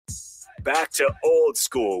Back to old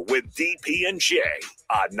school with DP and J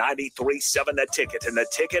on 93.7 The Ticket and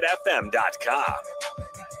theticketfm.com.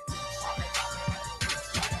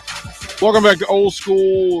 Welcome back to Old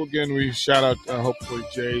School. Again, we shout out, hopefully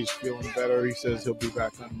Jay's feeling better. He says he'll be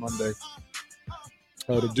back on Monday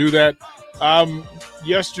to do that.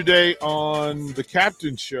 Yesterday on the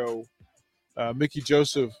Captain Show, Mickey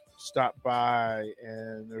Joseph stopped by,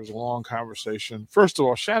 and there was a long conversation. First of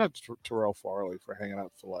all, shout out to Terrell Farley for hanging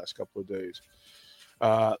out for the last couple of days.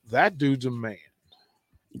 That dude's a man.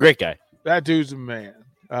 Great guy. That dude's a man.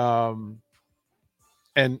 And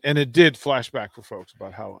it did flashback for folks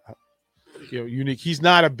about how unique. He's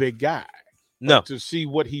not a big guy. No. But to see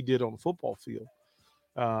what he did on the football field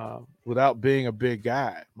without being a big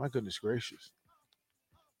guy, my goodness gracious.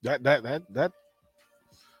 That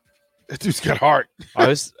dude's got heart.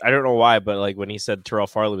 I don't know why, but like when he said Terrell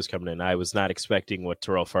Farley was coming in, I was not expecting what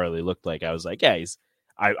Terrell Farley looked like. I was like, yeah,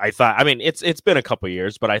 I thought, I mean, it's been a couple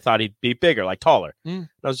years, but I thought he'd be bigger, like taller. And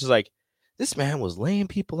I was just like, this man was laying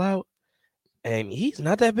people out, and he's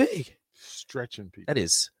not that big. Stretching people. That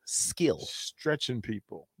is skill. Stretching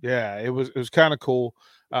people. Yeah, it was kind of cool.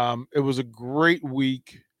 It was a great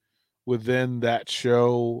week within that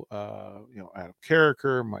show. Adam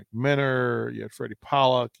Carricker, Mike Minner, you had Freddie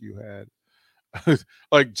Pollock, you had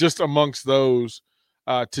like just amongst those.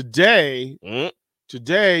 Today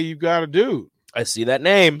you've got a dude. I see that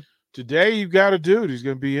name. Today you've got a dude. He's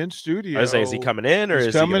going to be in studio. I was saying, is he coming in or He's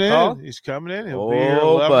is he coming in? Call? He's coming in. He'll be here at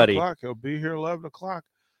 11 o'clock. He'll be here 11 o'clock.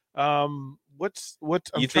 I'm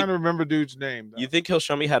trying to remember dude's name, though. You think he'll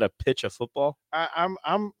show me how to pitch a football? I'm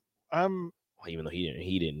well, even though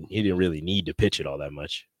he didn't really need to pitch it all that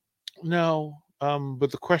much. No,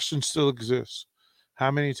 but the question still exists.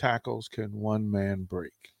 How many tackles can one man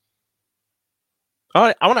break?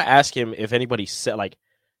 I want to ask him if anybody said, like,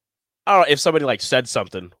 I don't know, if somebody like said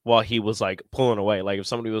something while he was like pulling away, like if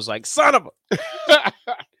somebody was like, "Son of a,"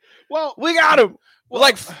 well, we got him. Well,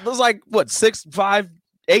 it was like what 6, 5,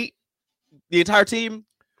 8, the entire team.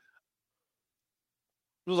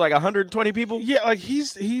 It was like 120 people. Yeah, like he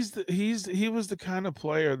was the kind of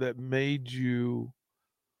player that made you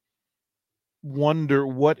wonder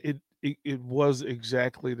what it was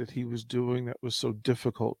exactly that he was doing that was so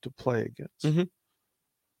difficult to play against. Mm-hmm.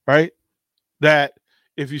 Right? That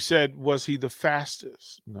if you said, was he the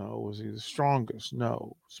fastest? No. Was he the strongest?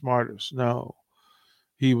 No. Smartest? No.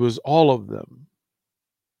 He was all of them.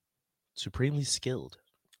 Supremely skilled.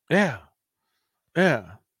 Yeah. Yeah.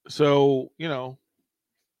 So,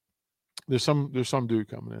 there's some dude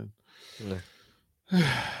coming in.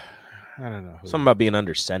 Yeah. I don't know. Something about being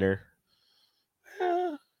under center.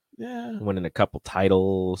 Yeah. Winning a couple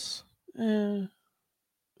titles. Yeah.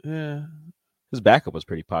 His backup was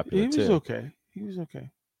pretty popular, too. He was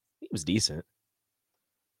okay. He was decent.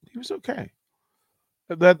 He was okay.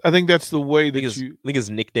 I think that's the way that I think his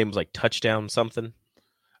nickname was like Touchdown something.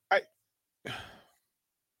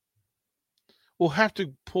 We'll have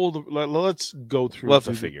to pull let's go through. We'll have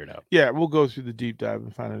to figure it out. Yeah, we'll go through the deep dive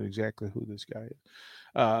and find out exactly who this guy is.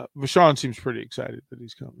 Rashawn seems pretty excited that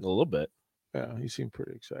he's coming. A little bit. Yeah, he seemed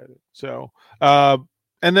pretty excited. So, and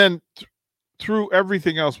then through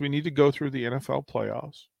everything else, we need to go through the NFL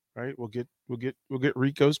playoffs, right? We'll get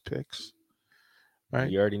Rico's picks, right?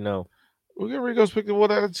 You already know. We'll get Rico's picks. Well,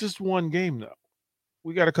 that's just one game, though.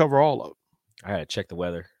 We got to cover all of them. I gotta check the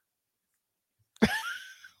weather.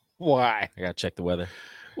 Why? I gotta check the weather.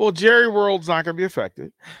 Well, Jerry World's not going to be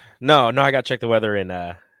affected. No, I gotta check the weather in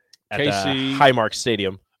at KC. Highmark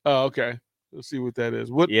Stadium. Oh, okay. Let's see what that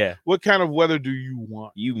is. What kind of weather do you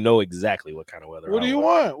want? You know exactly what kind of weather. What do you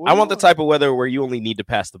want? I want the type of weather where you only need to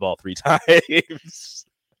pass the ball 3 times.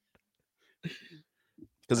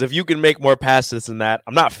 Because if you can make more passes than that,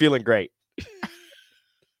 I'm not feeling great.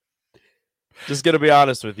 Just gonna be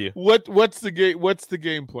honest with you. What's the game? What's the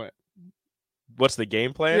game plan? What's the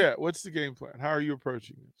game plan? Yeah, what's the game plan? How are you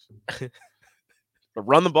approaching this?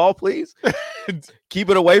 Run the ball, please. Keep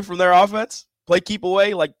it away from their offense. Play keep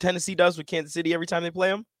away like Tennessee does with Kansas City every time they play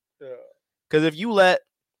them. Because if you let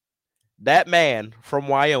that man from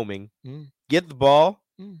Wyoming get the ball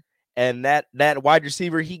and that wide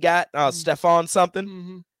receiver he got, Stephon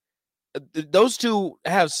something, those two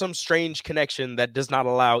have some strange connection that does not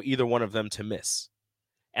allow either one of them to miss.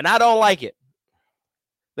 And I don't like it.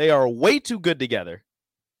 They are way too good together.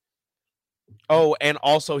 Oh, and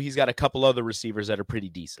also he's got a couple other receivers that are pretty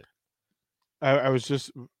decent. I was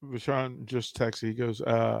Rashawn just texted. He goes,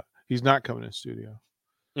 he's not coming in studio.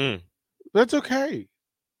 That's okay.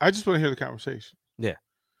 I just want to hear the conversation. Yeah.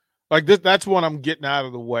 Like that's one I'm getting out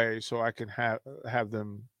of the way so I can have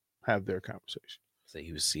them have their conversation. So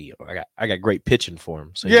he was CEO. I got great pitching for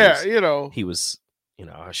him. So he was,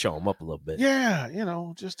 I show him up a little bit. Yeah,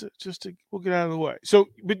 just to we'll get out of the way. So,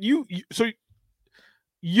 but you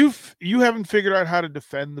haven't figured out how to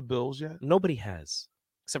defend the Bills yet? Nobody has,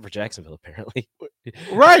 except for Jacksonville, apparently.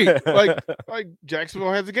 Right. Like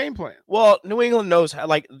Jacksonville has a game plan. Well, New England knows how,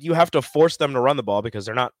 you have to force them to run the ball because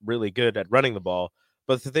they're not really good at running the ball.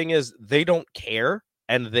 But the thing is, they don't care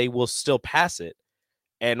and they will still pass it.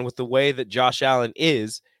 And with the way that Josh Allen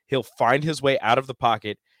is, he'll find his way out of the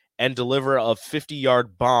pocket and deliver a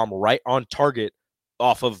 50-yard bomb right on target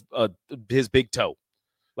off of his big toe.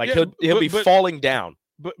 He'll be falling down.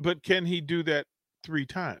 But can he do that 3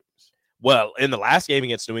 times? Well, in the last game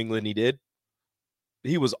against New England, he did.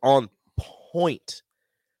 He was on point.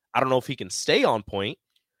 I don't know if he can stay on point,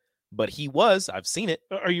 but he was. I've seen it.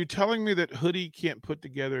 Are you telling me that Hoodie can't put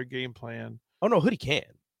together a game plan? Oh, no, Hoodie can.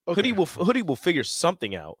 Okay. Hoodie will figure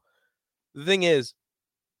something out. The thing is,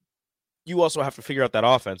 you also have to figure out that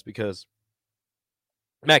offense because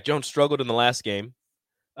Mac Jones struggled in the last game.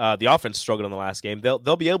 The offense struggled in the last game.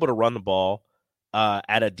 They'll be able to run the ball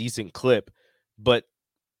at a decent clip, but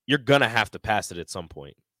you're gonna have to pass it at some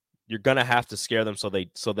point. You're gonna have to scare them so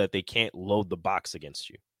that they can't load the box against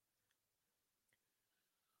you.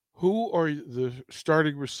 Who are the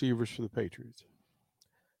starting receivers for the Patriots?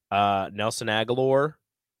 Nelson Aguilar,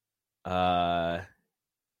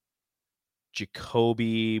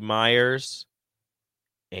 Jacoby Myers,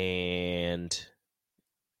 and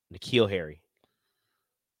N'Keal Harry.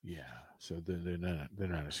 Yeah, so they're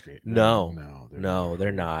not escaping. No,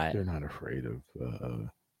 they're not. They're not afraid of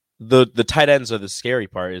the tight ends are the scary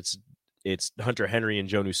part. It's Hunter Henry and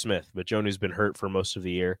Jonnu Smith, but Jonnu's been hurt for most of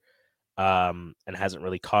the year, and hasn't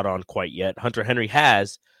really caught on quite yet. Hunter Henry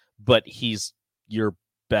has, but he's your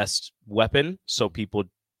best weapon, so people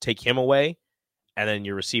take him away, and then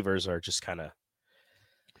your receivers are just kind of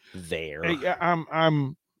there. Hey,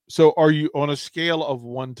 I'm. So, are you on a scale of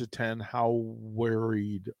 1 to 10? How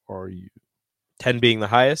worried are you? 10 being the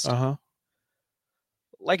highest.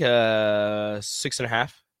 Like a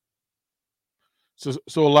 6.5.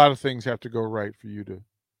 So a lot of things have to go right for you to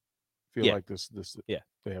feel like this. Yeah,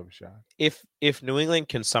 they have a shot. If New England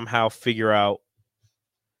can somehow figure out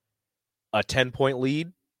a 10-point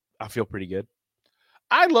lead, I feel pretty good.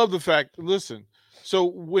 I love the fact. Listen, so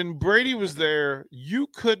when Brady was there, you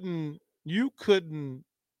couldn't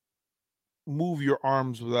move your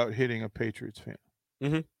arms without hitting a Patriots fan.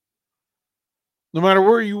 Mm-hmm. No matter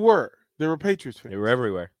where you were, there were Patriots fans. They were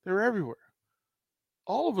everywhere.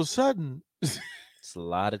 All of a sudden, it's a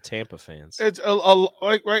lot of Tampa fans. It's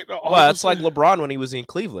like right. Well, it's like LeBron when he was in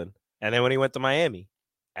Cleveland, and then when he went to Miami,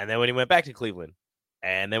 and then when he went back to Cleveland,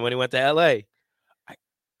 and then when he went to LA.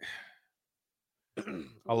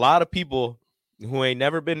 A lot of people who ain't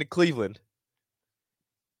never been to Cleveland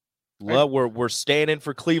were standing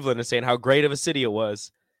for Cleveland and saying how great of a city it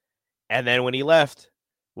was. And then when he left,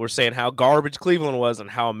 we're saying how garbage Cleveland was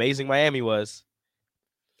and how amazing Miami was.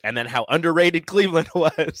 And then how underrated Cleveland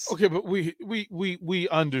was. Okay, but we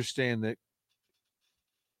understand that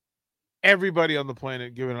everybody on the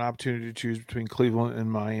planet given an opportunity to choose between Cleveland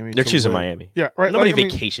and Miami. They're choosing Miami. Yeah, right. Nobody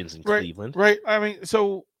vacations in Cleveland. Right. I mean,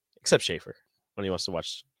 so except Schaefer when he wants to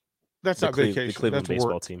watch not vacation. The Cleveland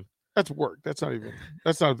baseball work. Team. That's work. That's not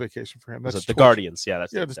a vacation for him. That's the Guardians. Yeah,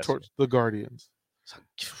 that's the Guardians.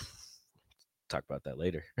 Talk about that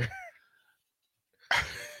later.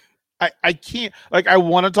 I can't I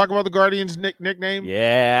want to talk about the Guardians nickname.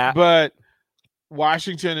 Yeah. But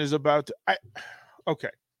Washington is about to okay.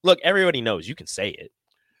 Look, everybody knows you can say it.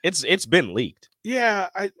 It's been leaked. Yeah,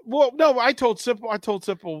 I told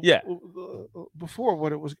Sipple yeah. Before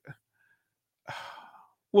what it was.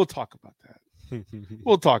 We'll talk about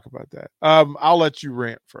that. I'll let you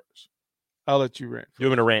rant first. You want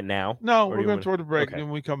me to rant now? No, we're going to throw the break, okay. And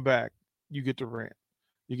when we come back, you get to rant.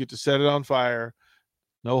 You get to set it on fire.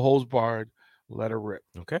 No holds barred. Let her rip.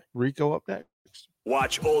 Okay. Rico up next.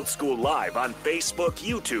 Watch Old School live on Facebook,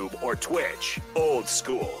 YouTube, or Twitch. Old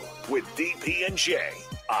School with DP and J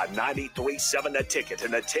on 93.7 The Ticket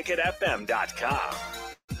and theticketfm.com.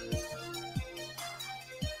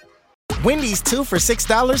 Wendy's 2 for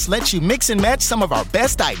 $6 lets you mix and match some of our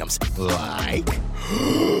best items, like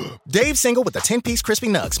Dave Single with a 10-piece crispy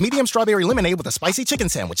nugs, medium strawberry lemonade with a spicy chicken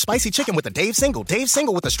sandwich, spicy chicken with a Dave Single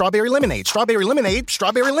with a strawberry lemonade, strawberry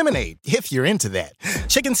lemonade, if you're into that.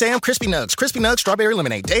 Chicken Sam, crispy nugs, strawberry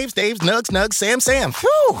lemonade, Dave's, nugs, Sam.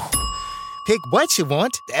 Whew. Pick what you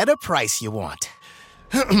want at a price you want.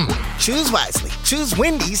 Choose wisely. Choose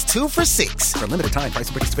Wendy's 2 for $6. For a limited time, price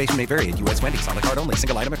and participation may vary at U.S. Wendy's. On the card only.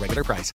 Single item at regular price.